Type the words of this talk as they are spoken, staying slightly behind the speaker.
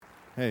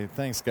Hey,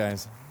 thanks,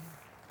 guys.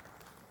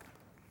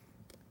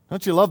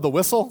 Don't you love the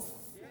whistle?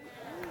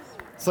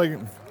 It's like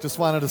just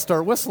wanted to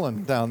start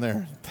whistling down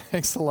there.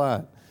 Thanks a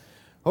lot.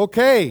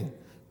 Okay,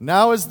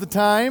 now is the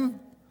time.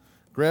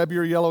 Grab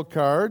your yellow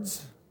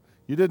cards.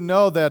 You didn't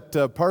know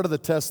that part of the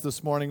test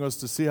this morning was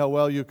to see how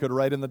well you could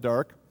write in the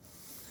dark.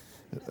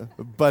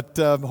 But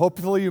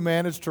hopefully you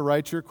managed to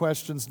write your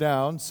questions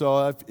down.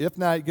 So if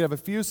not, you can have a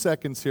few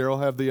seconds here. I'll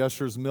have the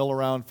ushers mill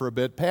around for a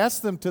bit. Pass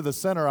them to the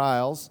center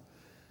aisles,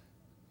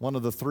 one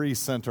of the three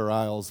center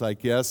aisles, I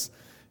guess.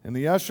 And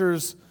the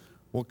ushers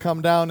will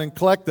come down and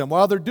collect them.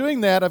 While they're doing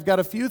that, I've got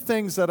a few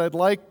things that I'd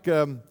like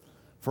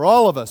for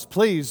all of us,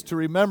 please, to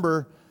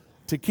remember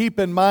to keep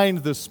in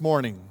mind this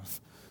morning.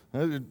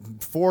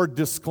 4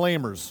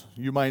 disclaimers,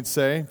 you might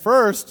say.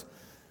 First,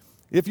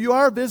 if you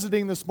are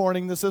visiting this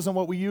morning, this isn't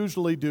what we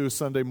usually do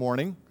Sunday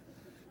morning,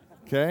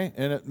 okay?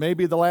 And it may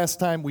be the last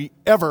time we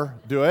ever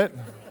do it.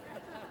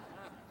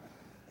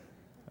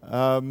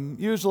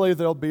 Usually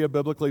there'll be a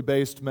biblically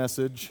based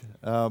message,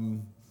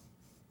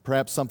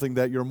 perhaps something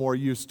that you're more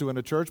used to in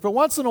a church. But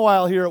once in a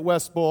while here at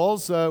West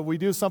Bowles, we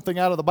do something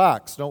out of the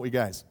box, don't we,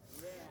 guys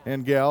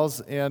and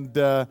gals? And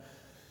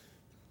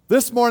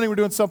this morning we're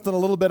doing something a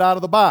little bit out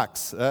of the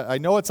box. I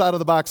know it's out of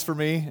the box for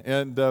me,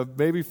 and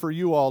maybe for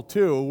you all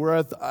too. We're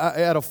at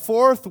a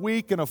 4th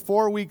week in a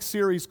 4-week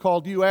series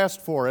called You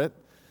Asked For It.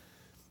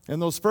 In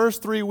those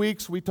first 3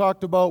 weeks, we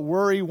talked about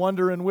worry,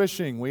 wonder, and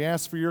wishing. We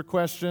asked for your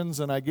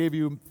questions, and I gave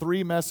you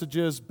 3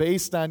 messages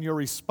based on your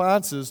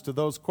responses to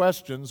those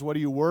questions. What do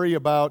you worry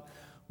about?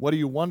 What do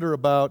you wonder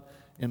about?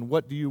 And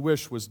what do you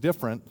wish was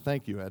different?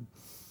 Thank you, Ed.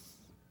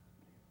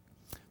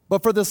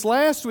 But for this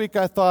last week,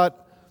 I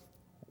thought,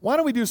 why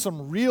don't we do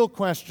some real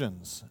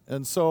questions?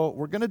 And so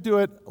we're going to do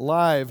it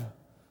live,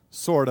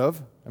 sort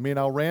of. I mean,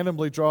 I'll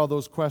randomly draw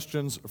those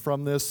questions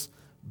from this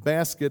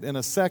basket in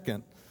a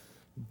second.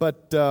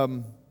 But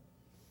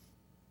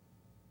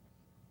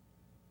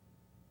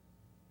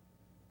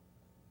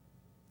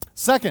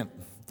second,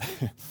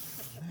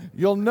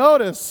 you'll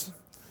notice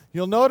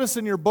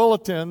in your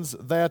bulletins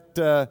that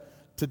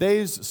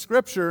today's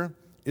scripture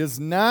is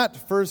not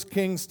 1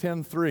 Kings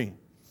 10:3.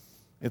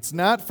 It's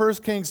not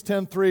 1 Kings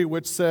 10:3,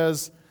 which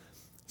says,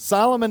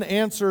 Solomon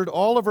answered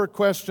all of her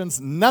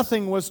questions.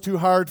 Nothing was too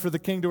hard for the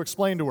king to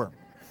explain to her.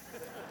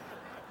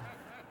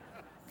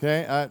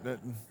 Okay,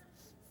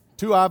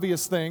 2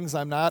 obvious things.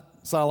 I'm not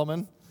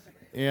Solomon,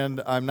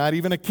 and I'm not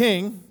even a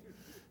king.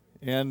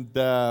 And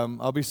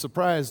I'll be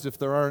surprised if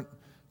there aren't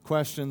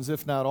questions,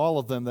 if not all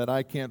of them, that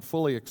I can't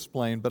fully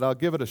explain, but I'll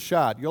give it a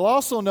shot. You'll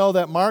also know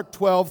that Mark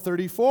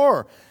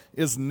 12:34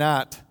 is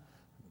not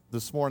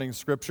this morning's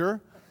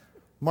scripture.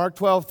 Mark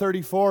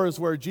 12:34 is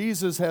where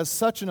Jesus has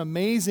such an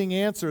amazing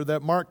answer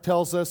that Mark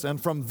tells us,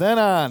 and from then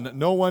on,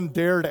 no one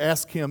dared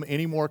ask him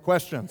any more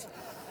questions.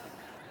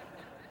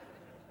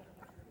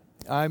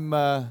 I'm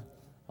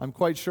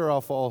quite sure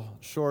I'll fall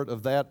short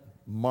of that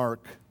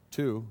mark,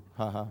 too.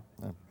 Haha.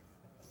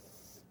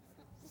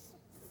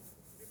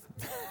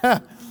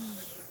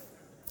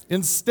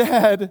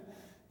 Instead,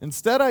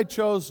 I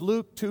chose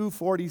Luke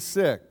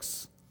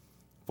 2:46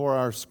 for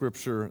our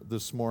scripture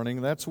this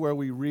morning. That's where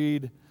we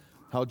read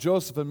how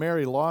Joseph and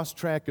Mary lost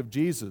track of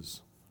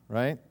Jesus,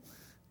 right?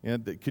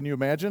 And can you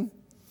imagine?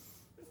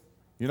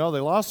 You know, they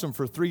lost him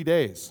for 3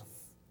 days.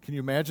 Can you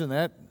imagine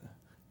that?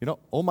 You know,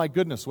 oh my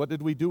goodness, what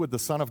did we do with the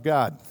Son of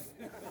God?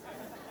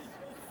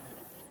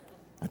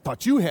 I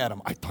thought you had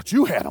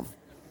him.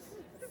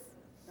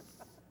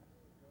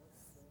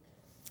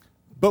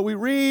 But we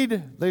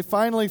read, they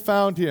finally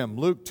found him.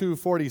 Luke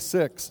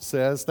 2:46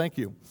 says, thank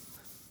you.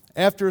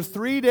 After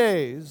 3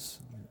 days,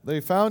 they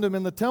found him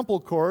in the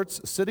temple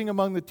courts, sitting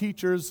among the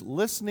teachers,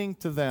 listening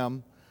to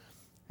them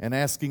and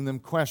asking them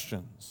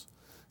questions.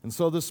 And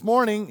so this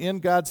morning in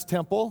God's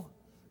temple,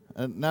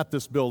 not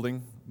this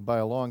building by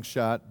a long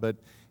shot, but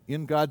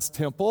in God's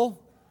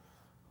temple,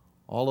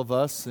 all of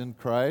us in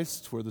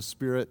Christ, where the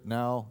Spirit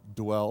now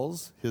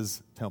dwells,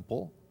 His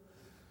temple,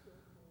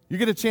 you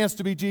get a chance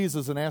to be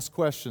Jesus and ask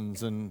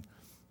questions, and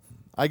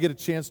I get a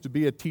chance to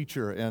be a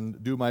teacher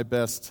and do my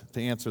best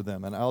to answer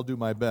them, and I'll do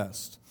my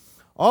best.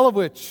 All of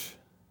which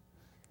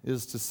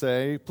is to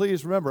say,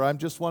 please remember, I'm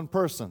just one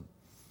person,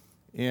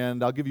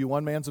 and I'll give you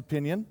one man's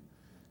opinion.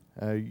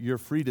 You're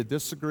free to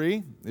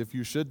disagree. If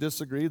you should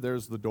disagree,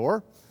 there's the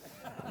door.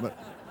 But,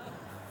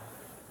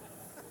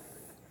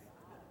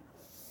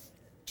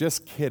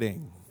 just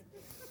kidding.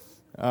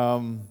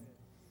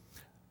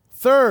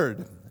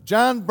 Third,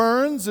 John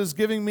Burns is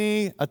giving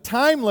me a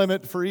time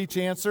limit for each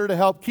answer to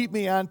help keep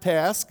me on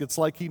task. It's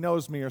like he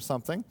knows me or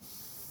something.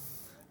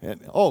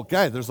 And, oh,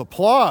 guys, there's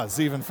applause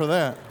even for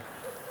that.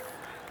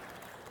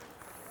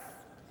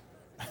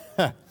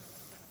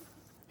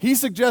 He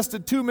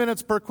suggested 2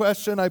 minutes per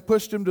question. I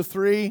pushed him to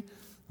 3,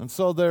 and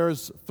so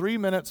there's 3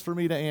 minutes for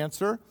me to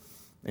answer.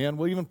 And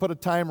we'll even put a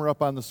timer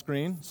up on the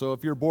screen. So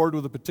if you're bored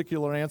with a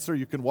particular answer,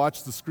 you can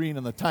watch the screen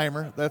and the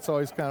timer. That's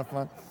always kind of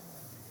fun.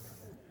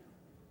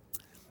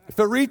 If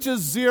it reaches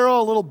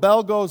 0, a little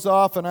bell goes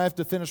off, and I have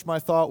to finish my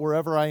thought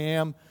wherever I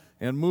am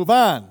and move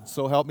on.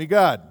 So help me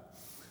God.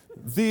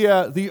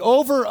 The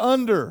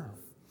over-under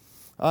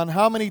on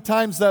how many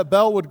times that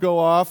bell would go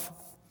off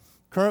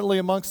currently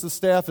amongst the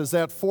staff is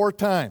at 4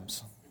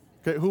 times.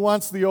 Okay, who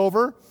wants the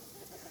over?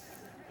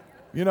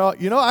 You know,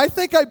 I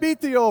think I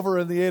beat the over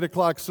in the 8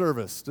 o'clock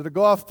service. Did it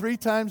go off 3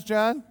 times,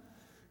 John?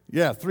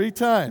 Yeah, 3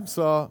 times.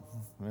 So,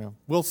 yeah,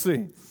 we'll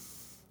see.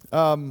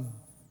 So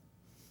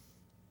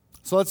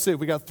let's see.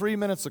 We got 3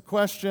 minutes a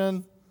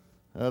question.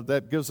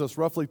 That gives us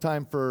roughly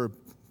time for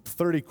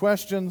 30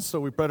 questions, so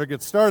we better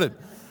get started.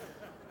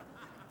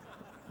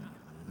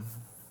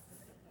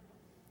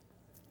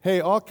 Hey,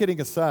 all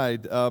kidding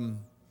aside,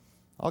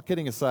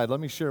 let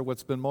me share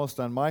what's been most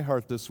on my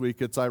heart this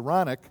week. It's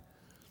ironic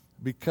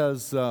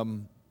because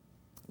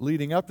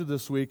leading up to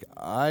this week,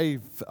 I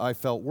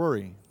felt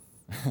worry.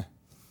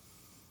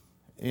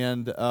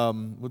 And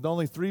with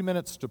only 3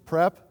 minutes to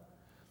prep,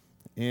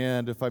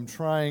 and if I'm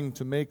trying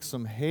to make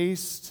some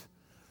haste,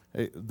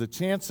 the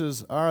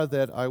chances are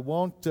that I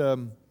won't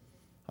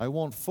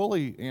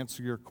fully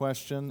answer your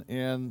question,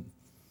 and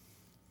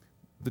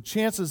the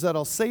chances that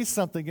I'll say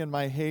something in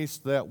my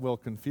haste that will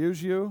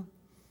confuse you,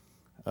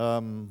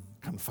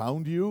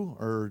 confound you,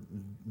 or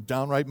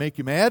downright make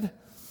you mad,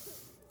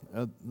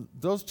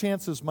 those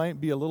chances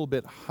might be a little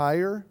bit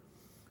higher.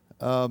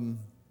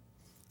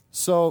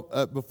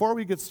 So before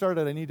we get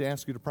started, I need to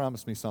ask you to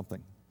promise me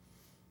something.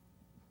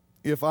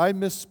 If I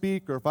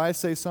misspeak or if I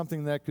say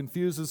something that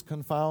confuses,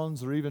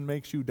 confounds, or even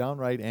makes you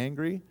downright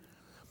angry,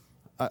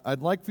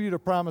 I'd like for you to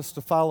promise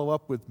to follow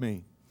up with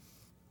me,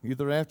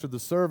 either after the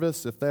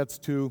service, if that's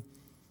too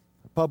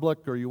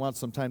public or you want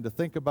some time to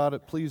think about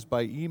it, please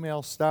by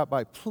email, stop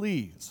by.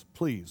 Please,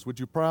 would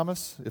you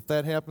promise, if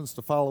that happens,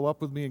 to follow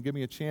up with me and give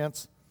me a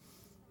chance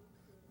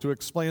to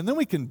explain? And then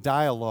we can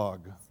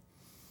dialogue,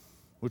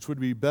 which would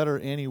be better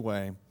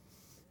anyway.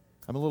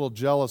 I'm a little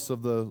jealous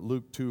of the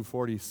Luke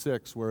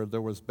 2:46 where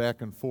there was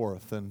back and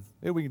forth, and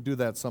maybe we can do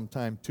that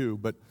sometime too,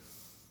 but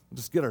we'll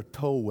just get our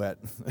toe wet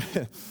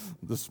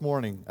this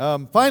morning.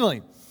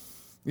 Finally,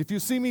 if you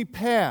see me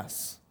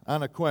pass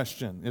on a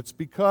question, it's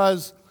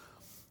because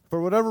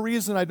for whatever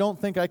reason I don't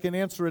think I can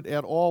answer it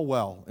at all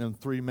well in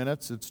 3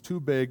 minutes. It's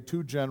too big,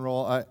 too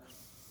general.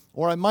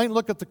 Or I might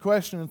look at the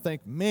question and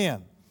think,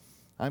 man,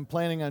 I'm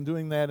planning on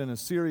doing that in a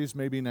series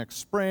maybe next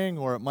spring,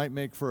 or it might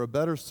make for a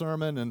better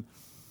sermon, and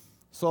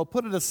so I'll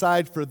put it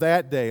aside for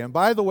that day. And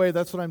by the way,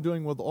 that's what I'm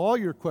doing with all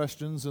your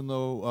questions in the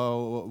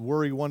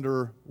worry,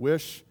 wonder,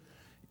 wish,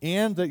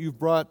 and that you've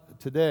brought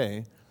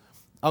today.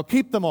 I'll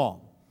keep them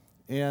all.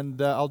 And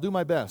I'll do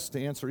my best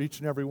to answer each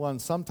and every one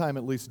sometime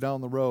at least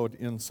down the road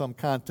in some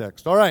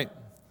context. All right.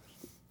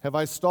 Have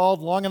I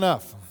stalled long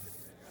enough?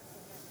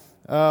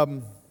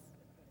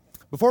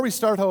 Before we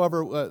start,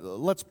 however,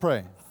 let's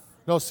pray.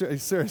 No,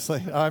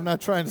 seriously, I'm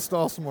not trying to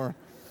stall some more.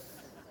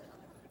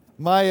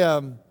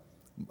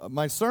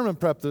 My sermon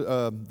prep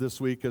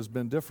this week has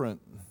been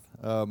different.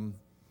 About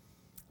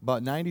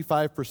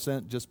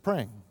 95% just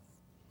praying,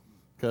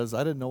 because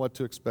I didn't know what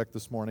to expect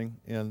this morning,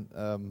 and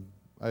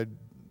I'd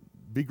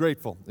be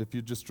grateful if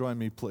you'd just join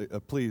me,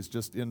 please,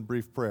 just in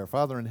brief prayer.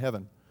 Father in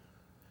heaven,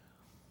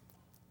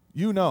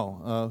 you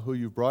know who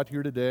you've brought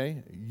here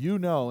today. You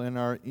know and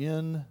are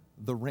in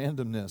the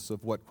randomness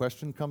of what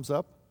question comes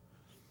up.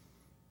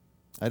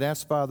 I'd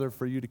ask, Father,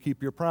 for you to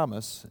keep your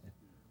promise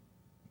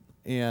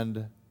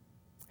and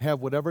have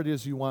whatever it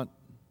is you want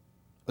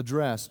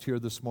addressed here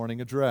this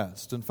morning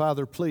addressed. And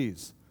Father,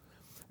 please,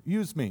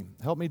 use me.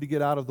 Help me to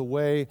get out of the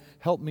way.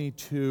 Help me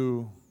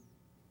to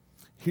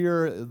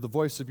hear the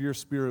voice of your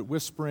Spirit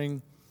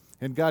whispering.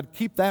 And God,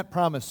 keep that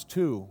promise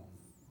too.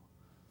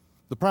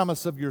 The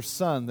promise of your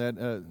Son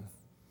that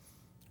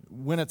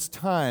when it's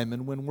time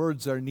and when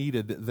words are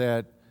needed,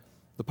 that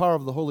the power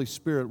of the Holy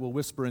Spirit will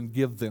whisper and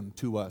give them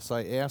to us.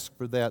 I ask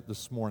for that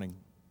this morning.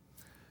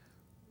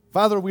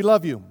 Father, we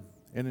love you.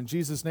 And in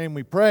Jesus' name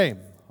we pray.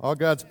 All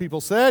God's people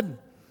said,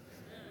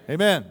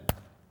 Amen.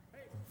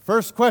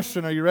 First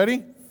question, are you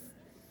ready?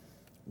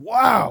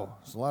 Wow,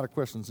 there's a lot of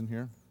questions in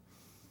here.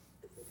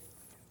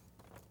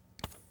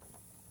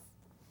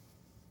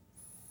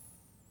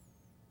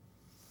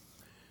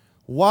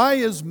 Why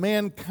is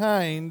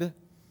mankind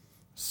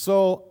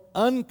so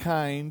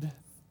unkind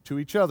to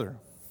each other?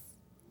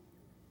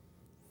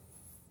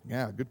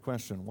 Yeah, good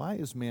question. Why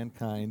is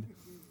mankind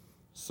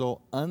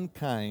so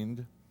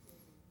unkind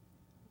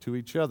to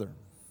each other?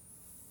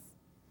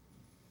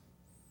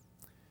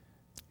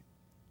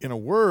 In a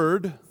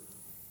word,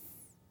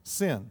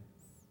 sin.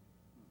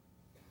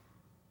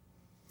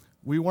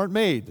 We weren't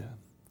made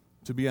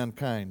to be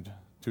unkind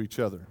to each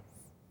other.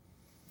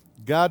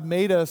 God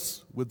made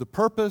us with the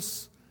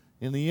purpose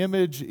in the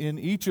image in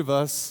each of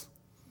us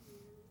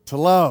to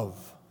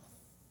love.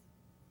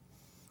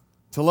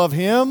 To love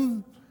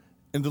Him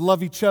and to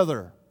love each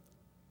other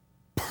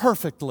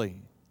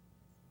perfectly.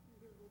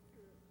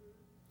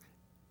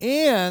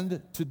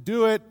 And to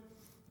do it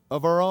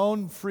of our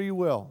own free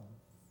will.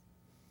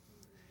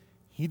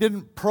 He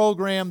didn't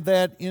program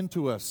that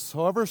into us.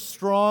 However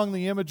strong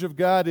the image of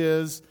God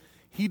is,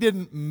 He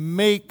didn't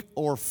make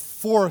or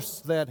force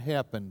that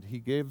happen. He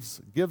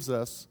gives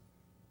us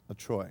a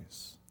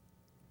choice.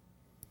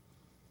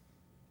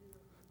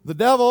 The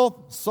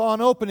devil saw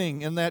an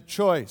opening in that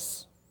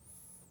choice.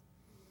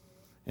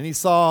 And he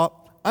saw,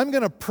 I'm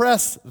going to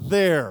press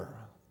there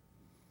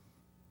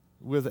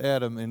with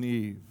Adam and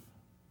Eve.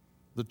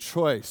 The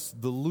choice,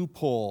 the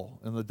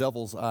loophole in the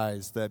devil's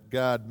eyes that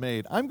God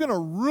made. I'm going to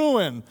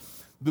ruin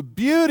the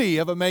beauty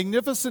of a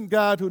magnificent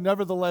God who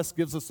nevertheless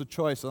gives us a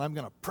choice, and I'm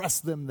going to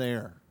press them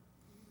there.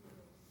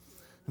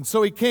 And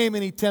so he came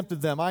and he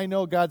tempted them. I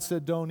know God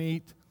said don't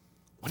eat.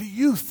 What do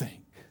you think?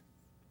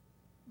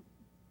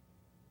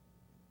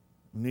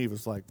 And Eve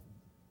was like,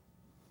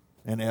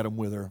 and Adam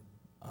with her,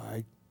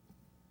 I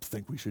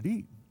think we should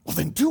eat. Well,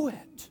 then do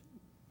it.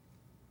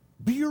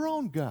 Be your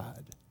own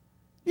God.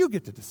 You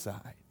get to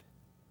decide.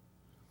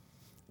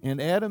 And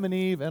Adam and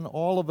Eve and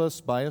all of us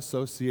by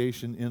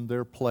association in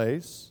their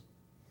place.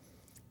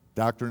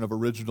 Doctrine of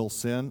original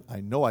sin.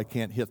 I know I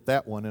can't hit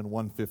that one in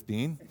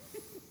 1:15.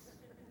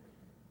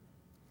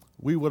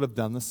 We would have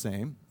done the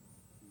same.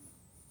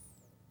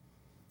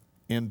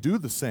 And do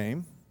the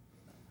same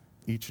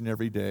each and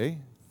every day.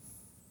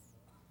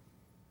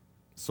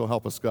 So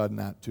help us God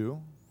not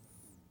to.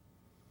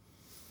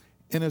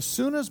 And as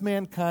soon as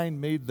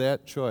mankind made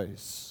that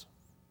choice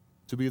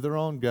to be their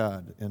own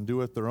God and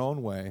do it their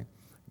own way,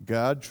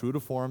 God, true to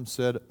form,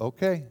 said,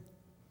 okay,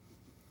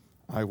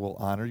 I will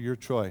honor your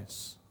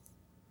choice.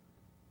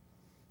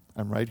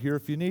 I'm right here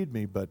if you need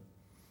me,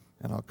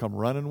 and I'll come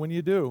running when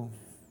you do.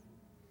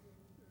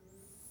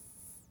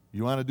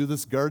 You want to do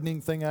this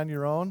gardening thing on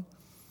your own?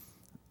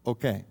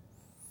 Okay.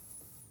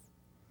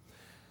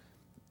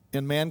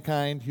 In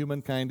mankind,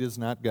 humankind is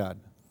not God.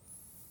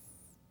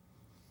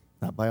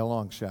 Not by a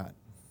long shot.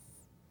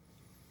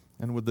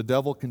 And with the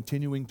devil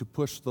continuing to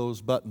push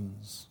those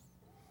buttons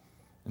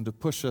and to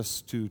push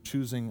us to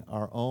choosing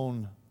our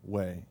own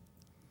way,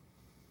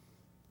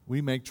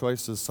 we make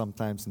choices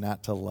sometimes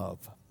not to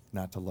love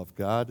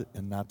God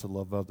and not to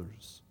love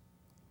others.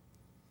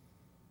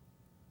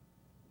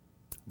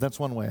 That's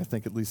one way, I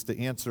think, at least, to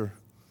answer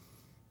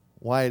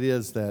why it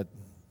is that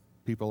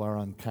people are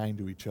unkind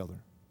to each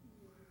other.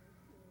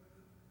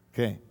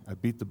 Okay, I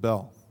beat the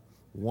bell.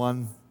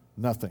 1-0,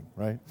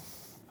 right?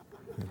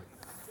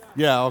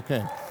 Yeah,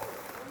 okay.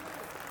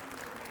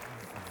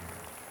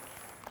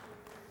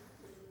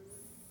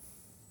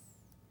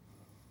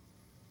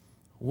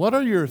 What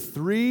are your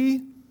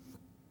 3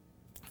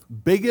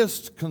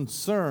 biggest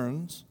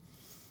concerns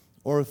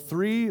or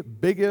 3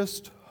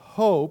 biggest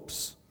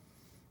hopes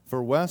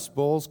for West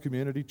Bowles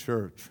Community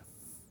Church?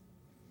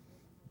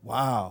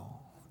 Wow,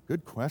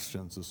 good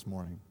questions this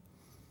morning.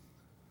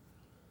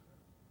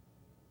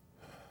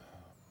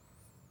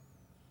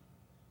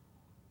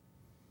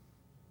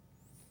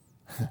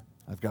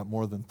 I've got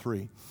more than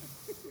 3.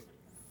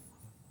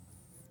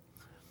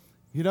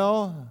 You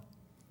know,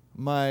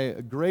 my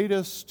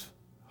greatest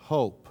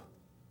hope,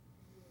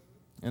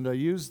 and I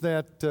use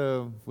that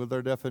with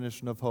our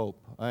definition of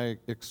hope. I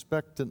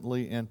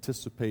expectantly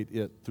anticipate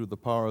it through the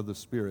power of the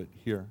Spirit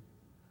here,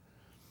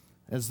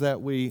 is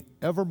that we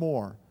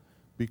evermore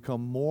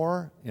become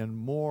more and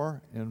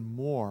more and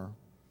more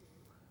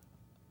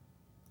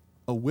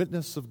a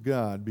witness of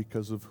God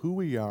because of who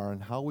we are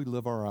and how we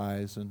live our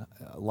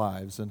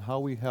lives and how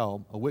we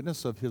help, a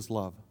witness of His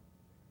love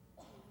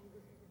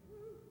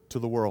to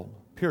the world,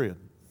 period.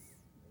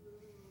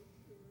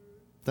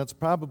 That's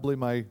probably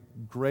my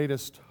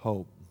greatest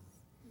hope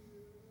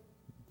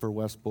for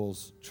West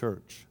Bowles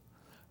Church.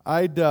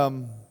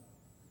 When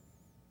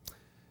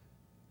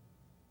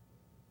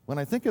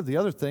I think of the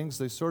other things,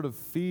 they sort of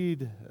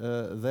feed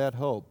that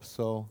hope.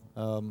 So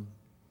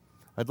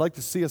I'd like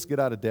to see us get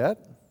out of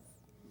debt.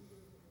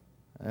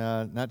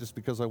 Not just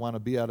because I want to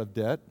be out of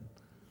debt,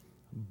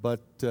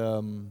 but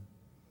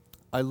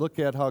I look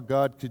at how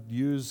God could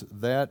use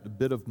that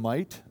bit of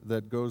might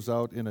that goes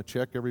out in a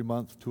check every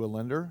month to a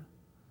lender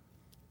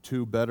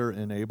to better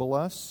enable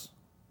us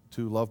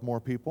to love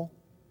more people.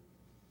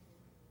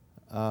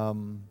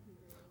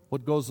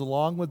 What goes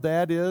along with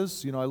that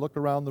is, I look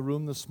around the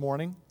room this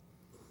morning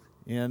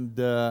and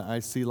I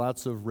see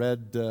lots of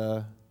red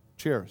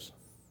chairs.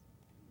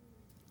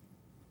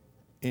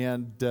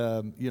 And,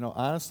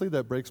 honestly,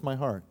 that breaks my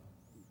heart.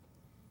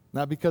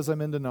 Not because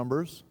I'm into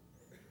numbers.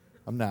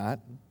 I'm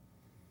not.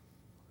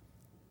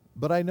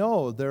 But I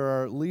know there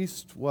are at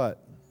least,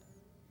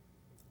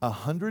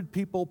 100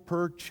 people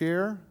per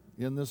chair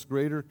in this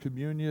greater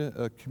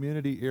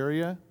community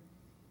area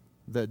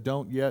that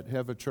don't yet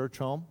have a church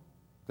home.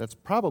 That's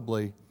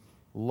probably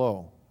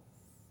low.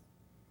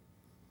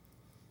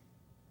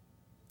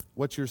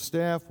 What your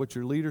staff, what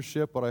your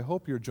leadership, what I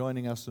hope you're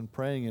joining us in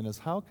praying in is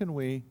how can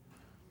we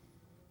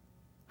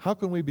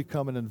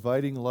become an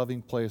inviting,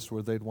 loving place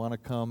where they'd want to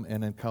come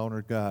and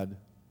encounter God?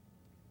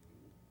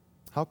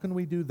 How can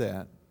we do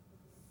that?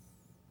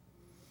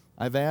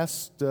 I've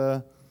asked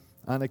on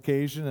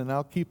occasion, and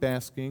I'll keep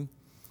asking.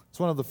 It's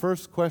one of the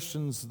first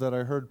questions that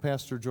I heard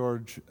Pastor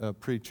George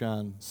preach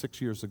on 6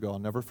 years ago. I'll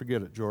never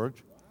forget it,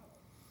 George.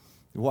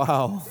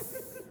 Wow.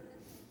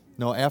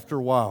 No,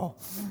 after wow.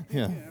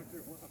 Yeah.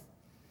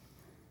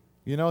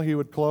 He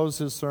would close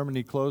his sermon,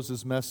 he closed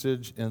his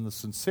message, and the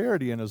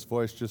sincerity in his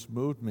voice just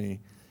moved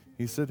me.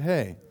 He said,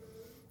 hey,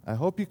 I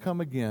hope you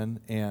come again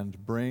and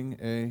bring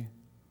a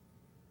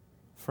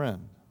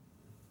friend.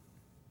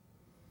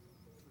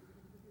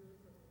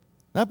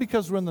 Not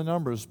because we're in the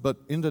numbers,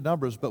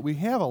 but we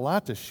have a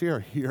lot to share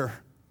here.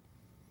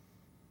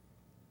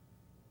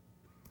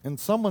 And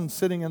someone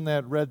sitting in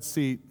that red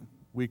seat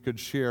we could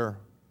share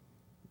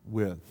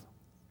with.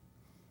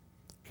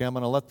 Okay, I'm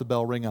going to let the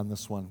bell ring on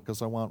this one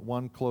because I want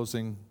one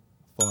closing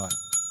thought.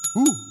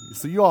 Ooh,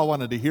 so you all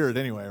wanted to hear it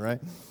anyway, right?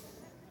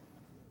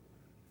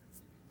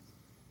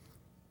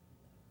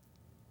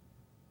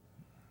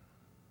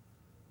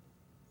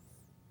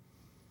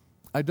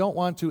 I don't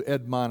want to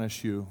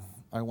admonish you.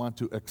 I want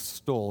to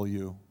extol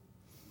you.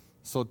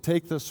 So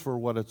take this for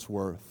what it's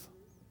worth.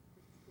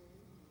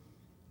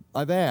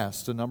 I've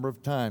asked a number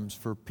of times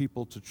for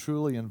people to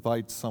truly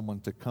invite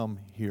someone to come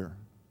here.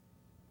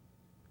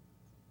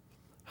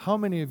 How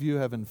many of you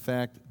have in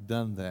fact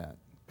done that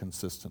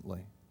consistently?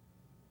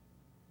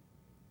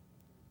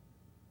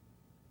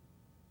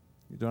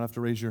 You don't have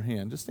to raise your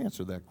hand. Just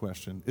answer that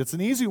question. It's an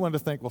easy one to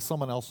think, well,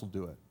 someone else will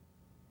do it.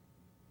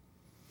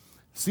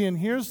 See, and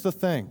here's the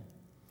thing.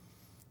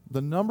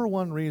 The number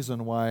one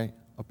reason why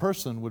a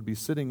person would be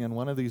sitting in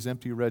one of these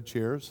empty red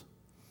chairs,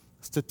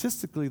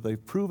 statistically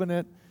they've proven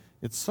it,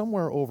 it's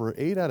somewhere over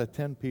 8 out of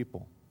 10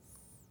 people.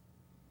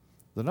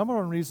 The number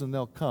one reason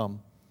they'll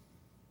come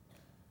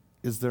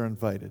is they're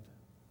invited.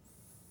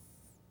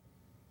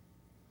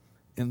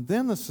 And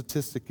then the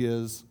statistic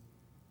is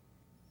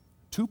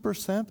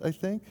 2%, I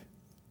think,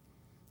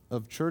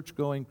 of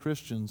church-going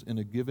Christians in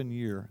a given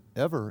year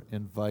ever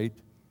invite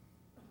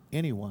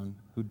anyone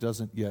who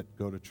doesn't yet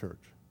go to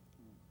church.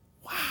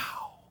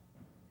 Wow.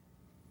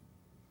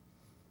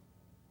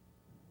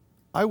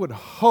 I would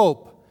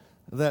hope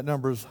that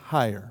number's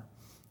higher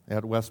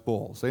at West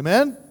Bowles.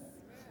 Amen?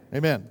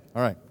 Amen.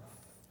 All right.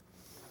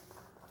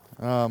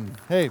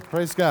 Hey,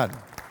 praise God.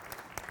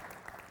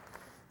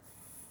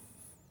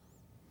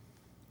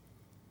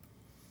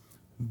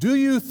 Do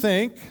you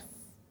think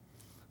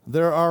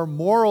there are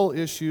moral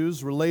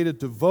issues related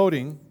to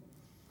voting,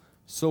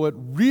 so it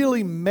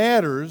really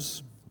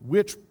matters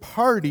which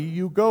party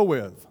you go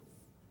with?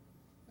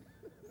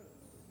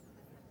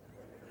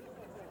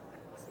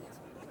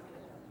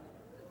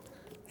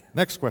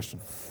 Next question.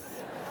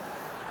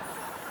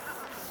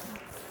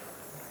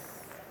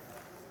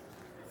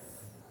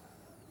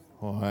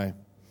 Oh, hi.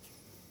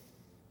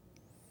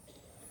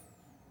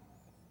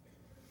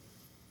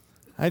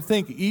 I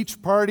think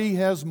each party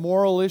has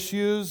moral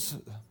issues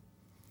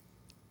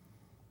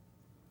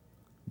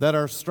that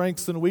are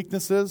strengths and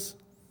weaknesses.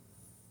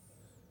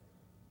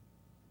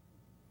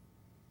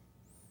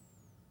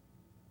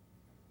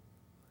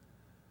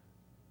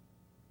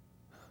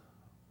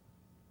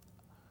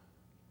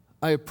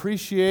 I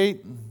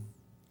appreciate,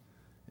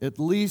 at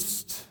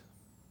least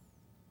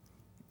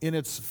in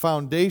its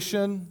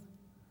foundation,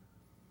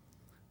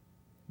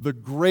 the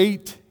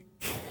great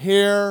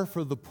care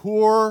for the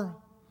poor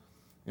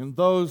and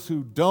those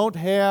who don't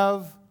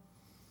have,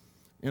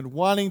 and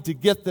wanting to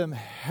get them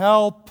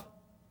help.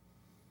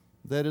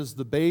 That is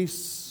the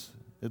base,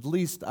 at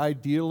least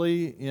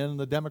ideally, in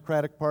the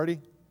Democratic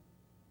Party.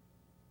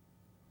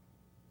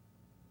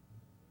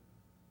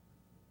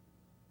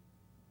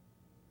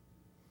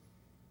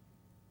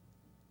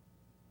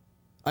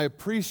 I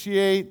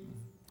appreciate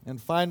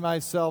and find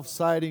myself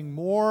siding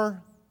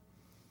more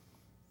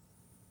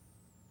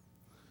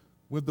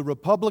with the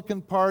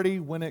Republican Party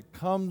when it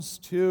comes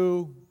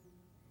to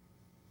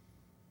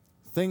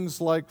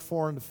things like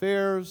foreign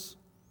affairs,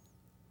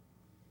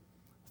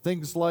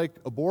 things like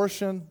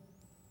abortion,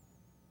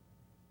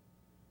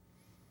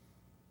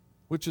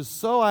 which is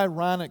so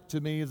ironic to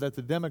me that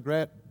the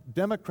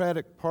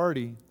Democratic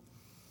Party,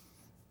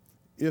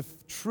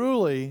 if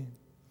truly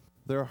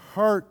their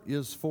heart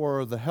is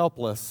for the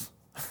helpless,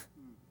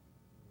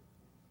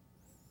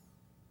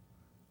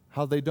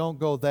 how they don't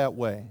go that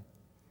way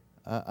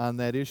on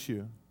that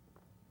issue.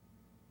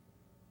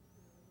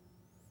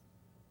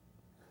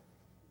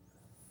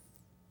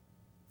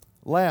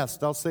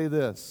 Last, I'll say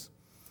this.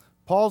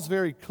 Paul's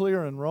very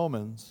clear in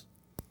Romans.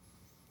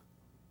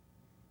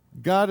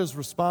 God is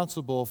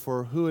responsible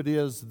for who it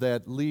is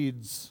that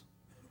leads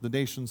the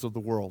nations of the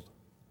world.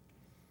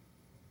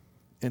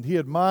 And he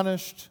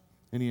admonished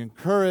and he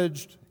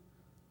encouraged,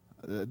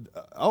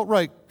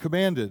 outright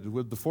commanded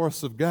with the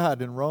force of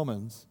God in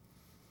Romans,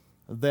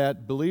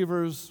 that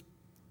believers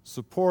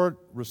support,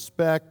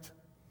 respect,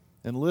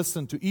 and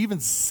listen to even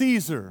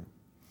Caesar,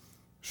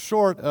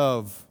 short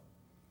of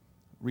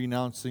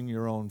renouncing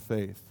your own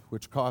faith,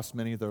 which cost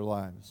many their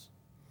lives.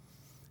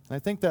 And I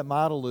think that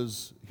model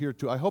is here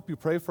too. I hope you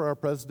pray for our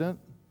president,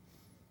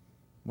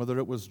 whether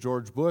it was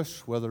George Bush,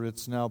 whether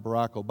it's now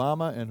Barack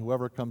Obama, and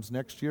whoever comes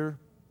next year.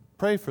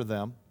 Pray for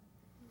them.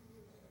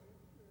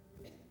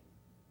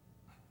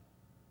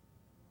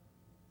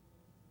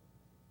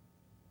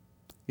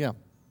 Yeah.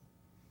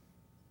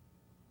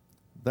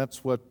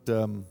 That's what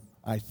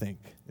I think,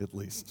 at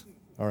least.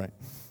 All right.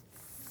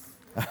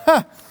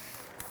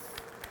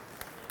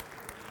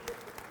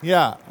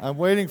 Yeah, I'm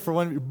waiting for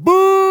one of you.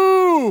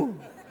 Boo!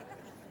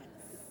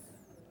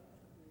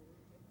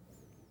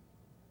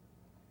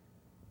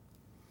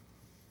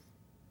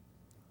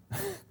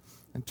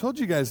 I told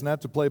you guys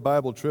not to play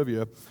Bible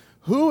trivia.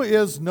 Who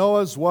is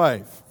Noah's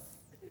wife?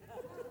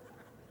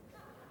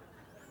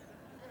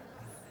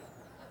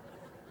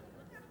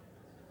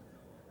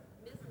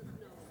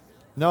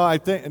 No, I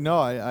think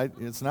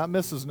it's not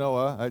Mrs.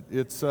 Noah.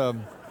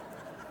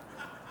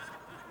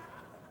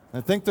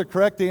 I think the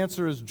correct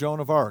answer is Joan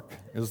of Arc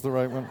is the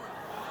right one.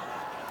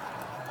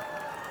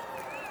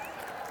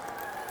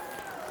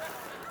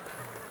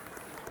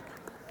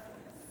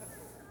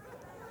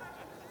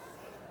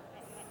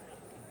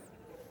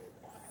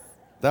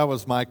 That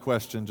was my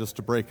question, just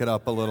to break it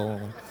up a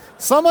little.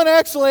 Someone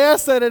actually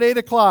asked that at 8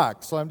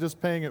 o'clock, so I'm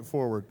just paying it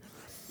forward.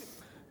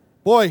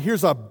 Boy,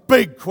 here's a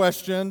big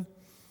question.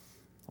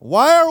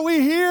 Why are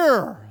we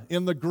here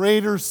in the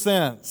greater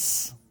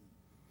sense?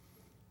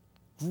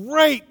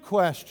 Great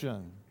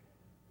question.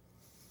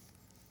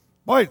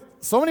 Boy,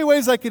 so many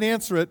ways I can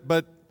answer it,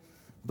 but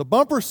the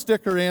bumper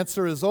sticker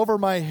answer is over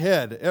my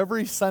head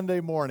every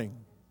Sunday morning.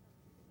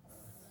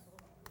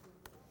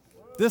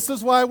 This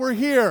is why we're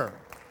here.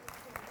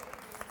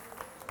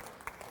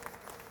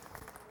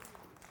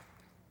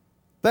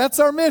 That's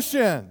our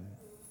mission.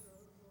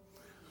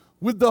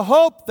 With the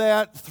hope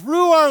that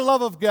through our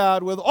love of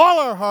God, with all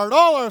our heart,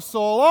 all our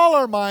soul, all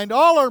our mind,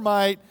 all our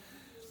might,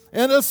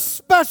 and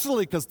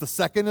especially, because the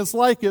second is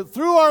like it,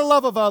 through our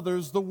love of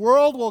others, the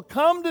world will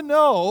come to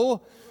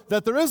know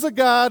that there is a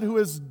God who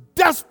is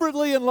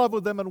desperately in love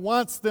with them and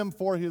wants them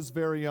for His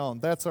very own.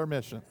 That's our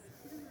mission.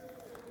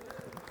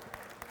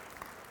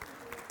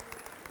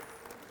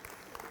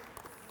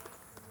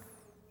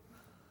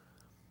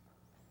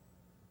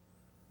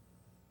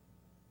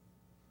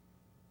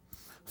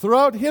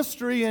 Throughout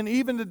history and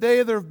even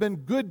today, there have been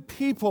good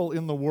people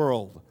in the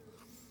world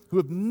who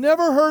have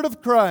never heard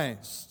of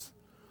Christ.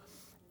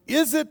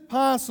 Is it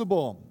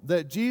possible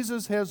that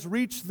Jesus has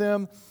reached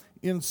them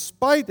in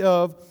spite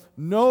of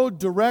no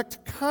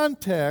direct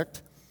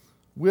contact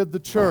with the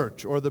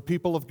church or the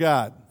people of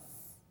God?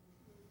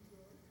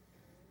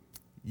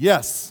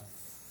 Yes.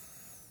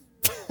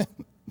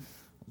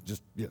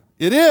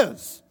 It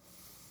is.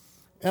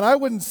 And I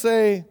wouldn't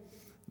say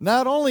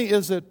not only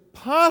is it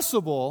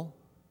possible,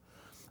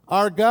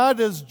 our God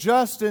is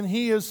just and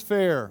He is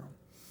fair.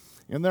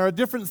 And there are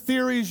different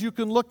theories you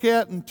can look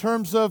at in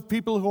terms of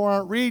people who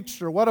aren't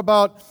reached, or what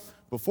about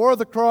before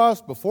the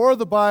cross, before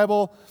the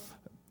Bible?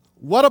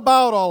 What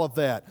about all of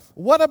that?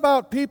 What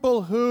about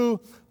people who,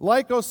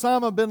 like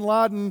Osama bin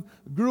Laden,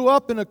 grew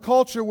up in a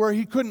culture where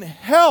he couldn't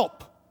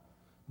help,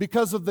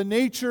 because of the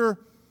nature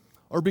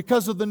or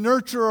because of the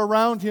nurture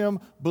around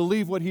him,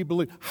 believe what he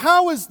believed?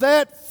 How is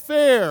that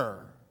fair?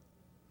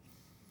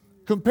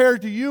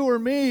 Compared to you or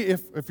me,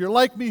 if you're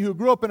like me who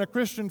grew up in a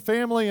Christian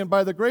family and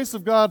by the grace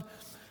of God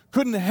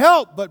couldn't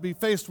help but be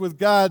faced with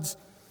God's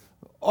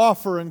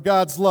offer and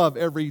God's love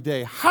every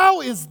day.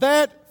 How is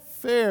that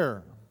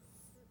fair?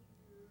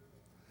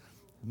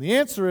 And the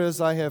answer is,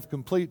 I have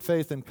complete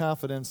faith and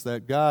confidence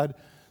that God,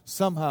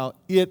 somehow,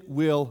 it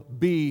will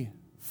be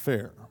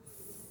fair.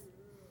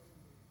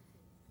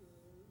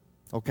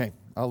 Okay,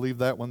 I'll leave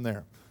that one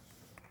there.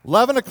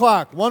 11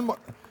 o'clock, one more.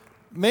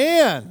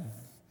 Man!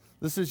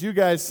 This is you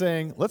guys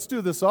saying, let's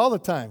do this all the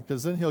time,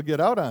 because then he'll get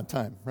out on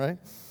time, right?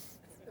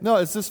 No,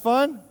 is this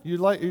fun?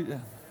 All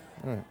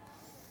right.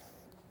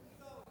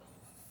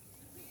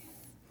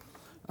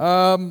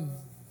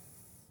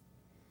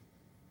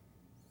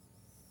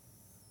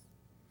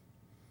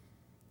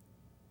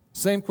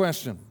 Same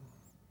question.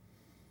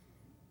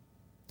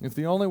 If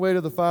the only way to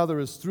the Father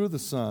is through the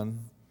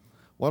Son,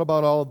 what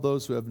about all of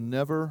those who have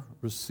never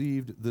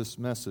received this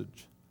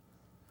message,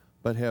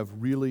 but have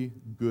really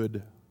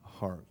good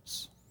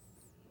hearts?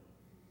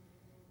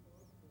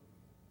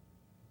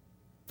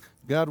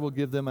 God will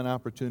give them an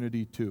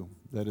opportunity too,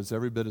 that is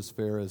every bit as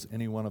fair as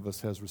any one of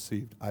us has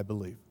received, I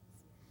believe.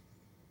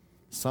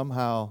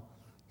 Somehow,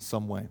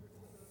 some way.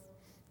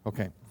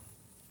 Okay.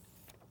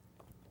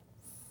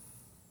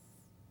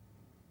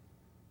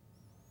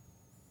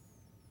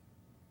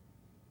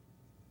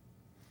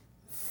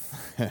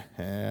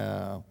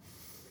 Yeah.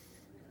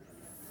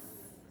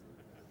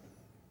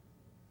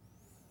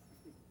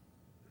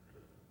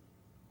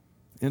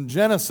 In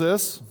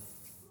Genesis,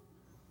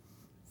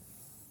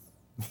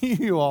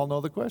 you all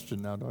know the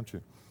question now, don't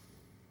you?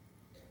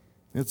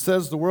 It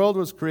says the world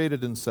was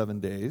created in 7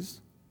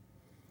 days.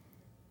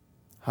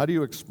 How do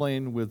you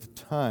explain with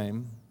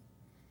time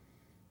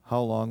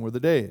how long were the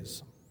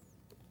days?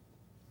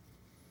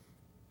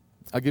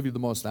 I'll give you the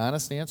most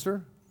honest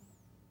answer.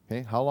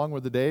 Okay, how long were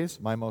the days?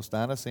 My most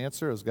honest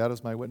answer, as God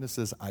is my witness,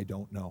 is I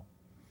don't know.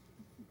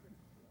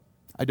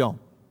 I don't.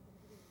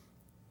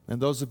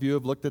 And those of you who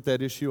have looked at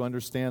that issue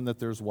understand that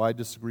there's wide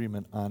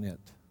disagreement on it.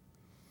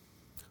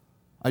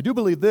 I do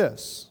believe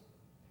this,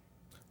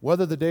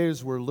 whether the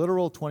days were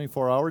literal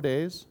 24-hour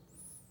days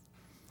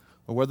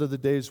or whether the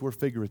days were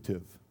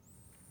figurative.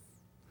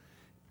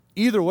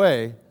 Either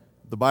way,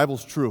 the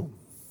Bible's true.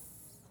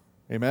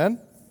 Amen?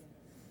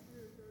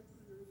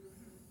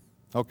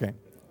 Okay,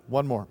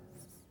 one more.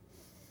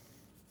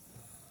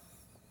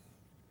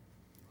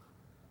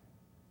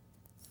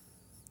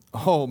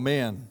 Oh,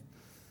 man.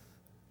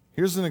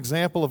 Here's an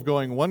example of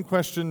going one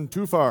question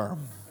too far.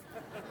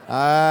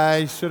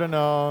 I should have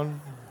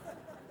known.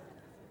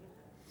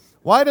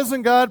 Why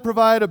doesn't God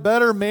provide a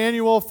better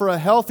manual for a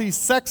healthy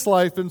sex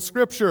life in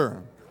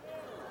Scripture?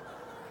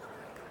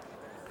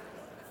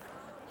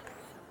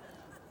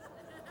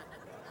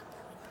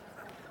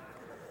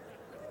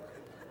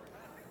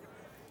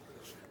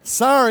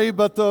 Sorry,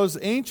 but those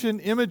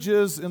ancient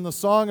images in the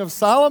Song of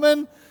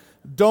Solomon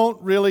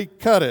don't really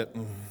cut it.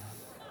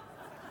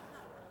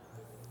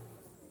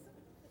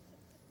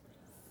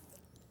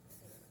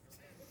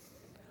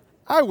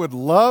 I would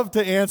love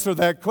to answer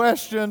that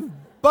question,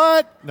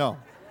 but no.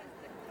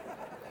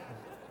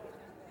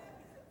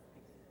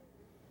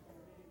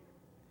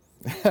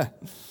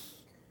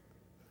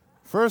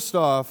 First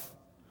off,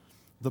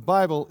 the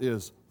Bible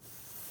is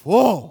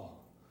full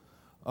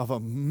of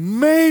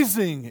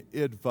amazing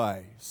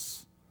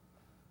advice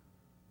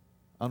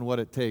on what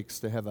it takes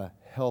to have a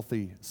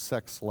healthy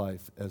sex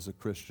life as a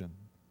Christian.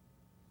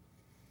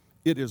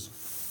 It is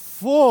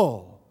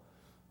full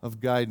of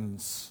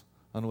guidance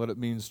on what it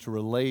means to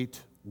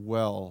relate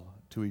well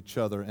to each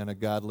other in a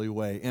godly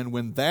way. And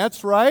when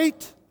that's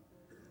right,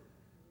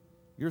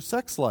 your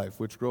sex life,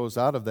 which grows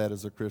out of that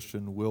as a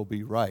Christian, will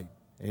be right.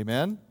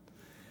 Amen?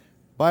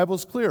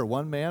 Bible's clear.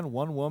 One man,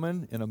 one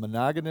woman in a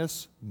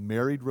monogamous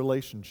married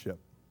relationship.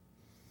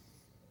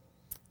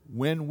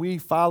 When we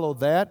follow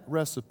that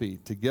recipe,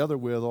 together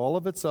with all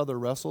of its other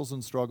wrestles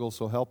and struggles,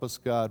 so help us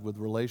God, with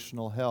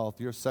relational health,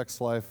 your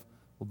sex life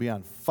will be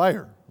on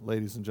fire,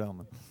 ladies and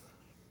gentlemen.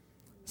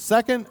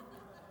 Second,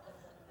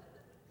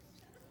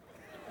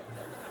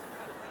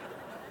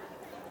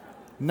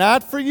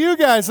 not for you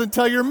guys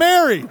until you're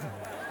married.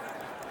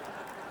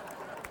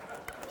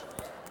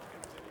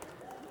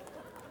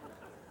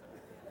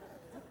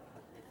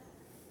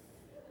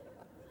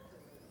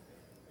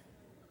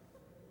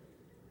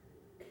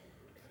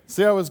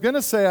 See, I was going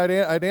to say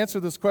I'd answer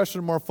this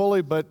question more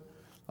fully, but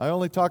I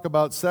only talk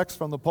about sex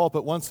from the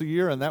pulpit once a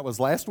year, and that was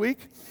last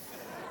week.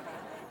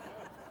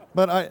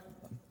 But I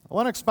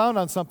want to expound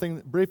on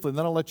something briefly, and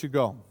then I'll let you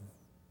go.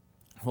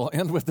 We'll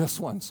end with this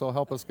one, so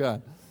help us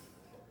God.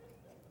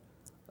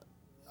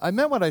 I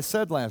meant what I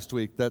said last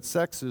week, that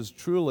sex is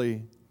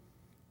truly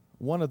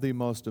one of the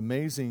most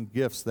amazing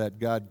gifts that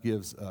God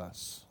gives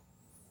us.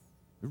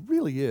 It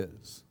really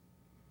is.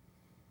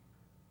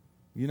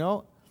 You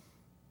know,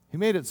 He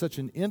made it such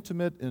an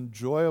intimate,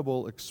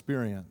 enjoyable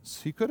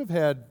experience. He could have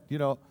had,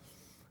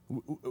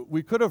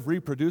 we could have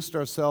reproduced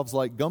ourselves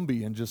like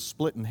Gumby and just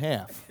split in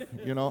half,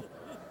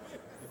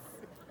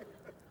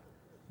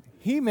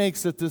 He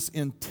makes it this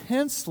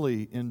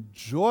intensely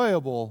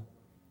enjoyable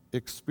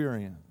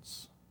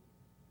experience.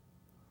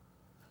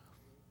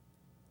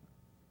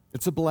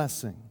 It's a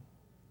blessing.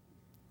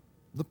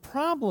 The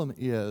problem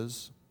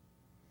is,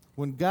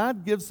 when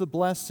God gives the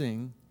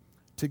blessing,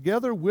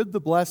 together with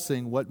the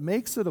blessing, what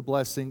makes it a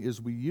blessing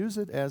is we use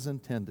it as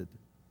intended.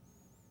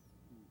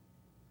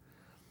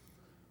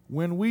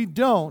 When we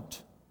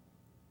don't,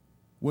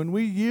 when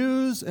we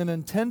use an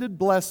intended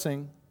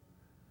blessing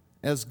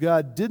as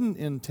God didn't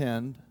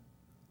intend,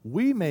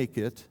 we make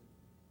it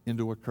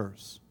into a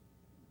curse.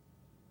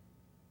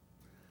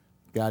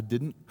 God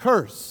didn't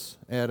curse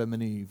Adam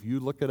and Eve.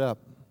 You look it up.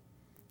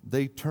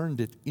 They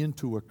turned it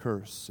into a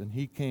curse, and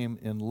He came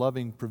in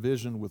loving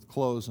provision with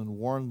clothes and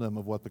warned them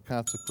of what the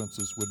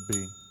consequences would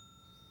be.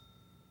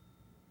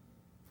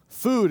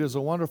 Food is a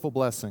wonderful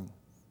blessing.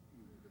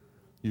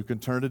 You can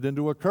turn it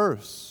into a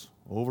curse.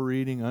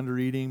 Overeating,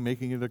 undereating,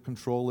 making it a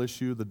control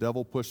issue. The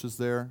devil pushes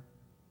there.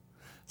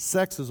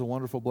 Sex is a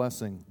wonderful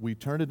blessing. We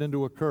turn it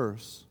into a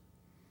curse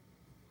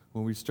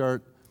when we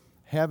start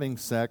having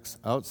sex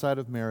outside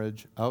of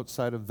marriage,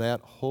 outside of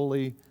that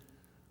holy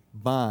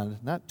bond,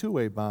 not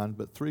two-way bond,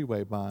 but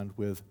three-way bond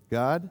with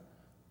God,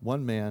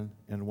 one man,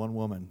 and one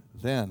woman.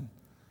 Then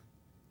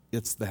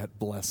it's that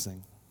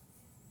blessing.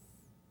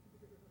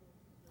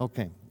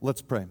 Okay,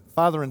 let's pray.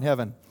 Father in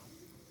heaven,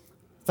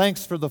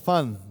 thanks for the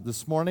fun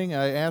this morning.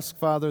 I ask,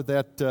 Father,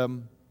 that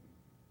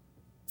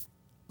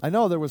I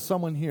know there was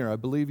someone here. I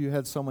believe you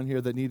had someone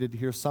here that needed to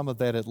hear some of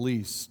that at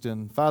least.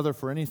 And Father,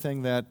 for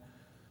anything that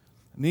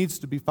needs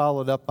to be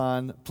followed up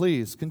on,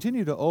 please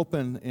continue to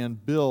open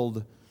and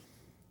build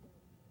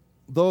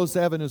those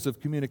avenues of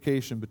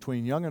communication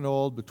between young and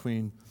old,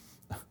 between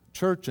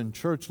church and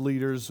church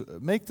leaders.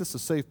 Make this a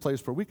safe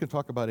place where we can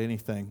talk about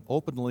anything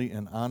openly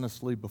and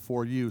honestly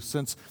before you,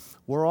 since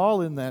we're all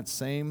in that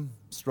same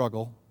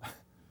struggle.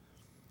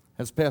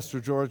 As Pastor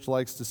George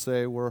likes to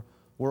say, we're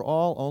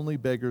all only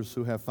beggars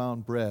who have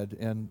found bread,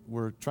 and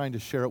we're trying to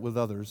share it with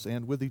others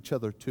and with each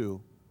other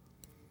too.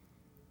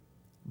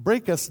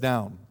 Break us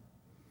down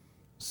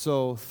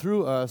so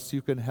through us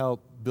you can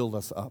help build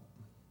us up.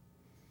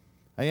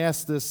 I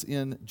ask this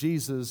in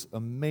Jesus'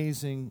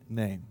 amazing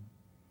name.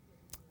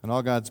 And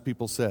all God's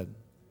people said,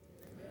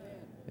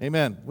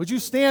 Amen. Would you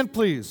stand,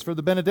 please, for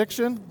the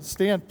benediction?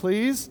 Stand,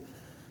 please.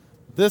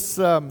 This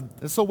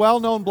is a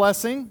well-known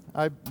blessing.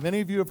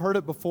 Many of you have heard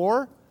it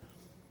before.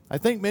 I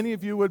think many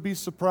of you would be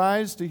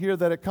surprised to hear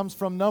that it comes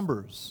from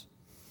Numbers.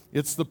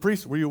 It's the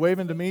priest. Were you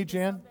waving to me,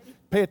 Jan?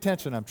 Pay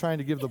attention. I'm trying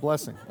to give the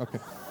blessing. Okay.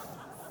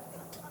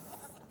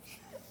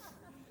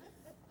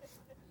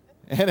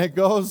 And it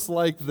goes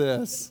like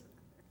this.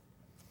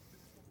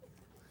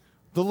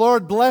 The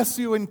Lord bless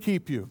you and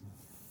keep you.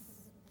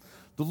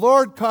 The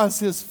Lord cause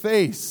his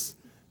face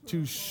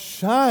to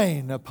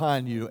shine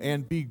upon you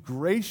and be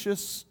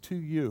gracious to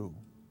you.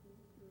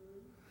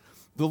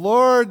 The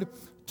Lord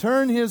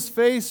turn his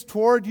face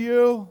toward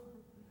you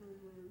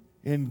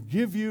and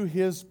give you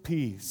his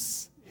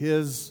peace,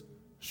 his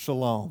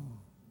shalom.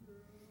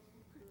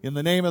 In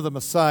the name of the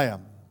Messiah,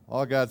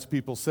 all God's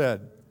people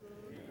said,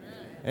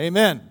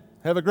 Amen.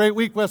 Have a great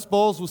week, West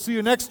Bowles. We'll see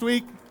you next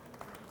week.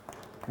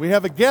 We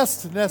have a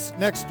guest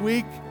next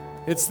week.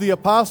 It's the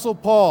Apostle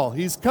Paul.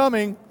 He's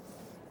coming.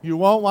 You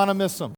won't want to miss him.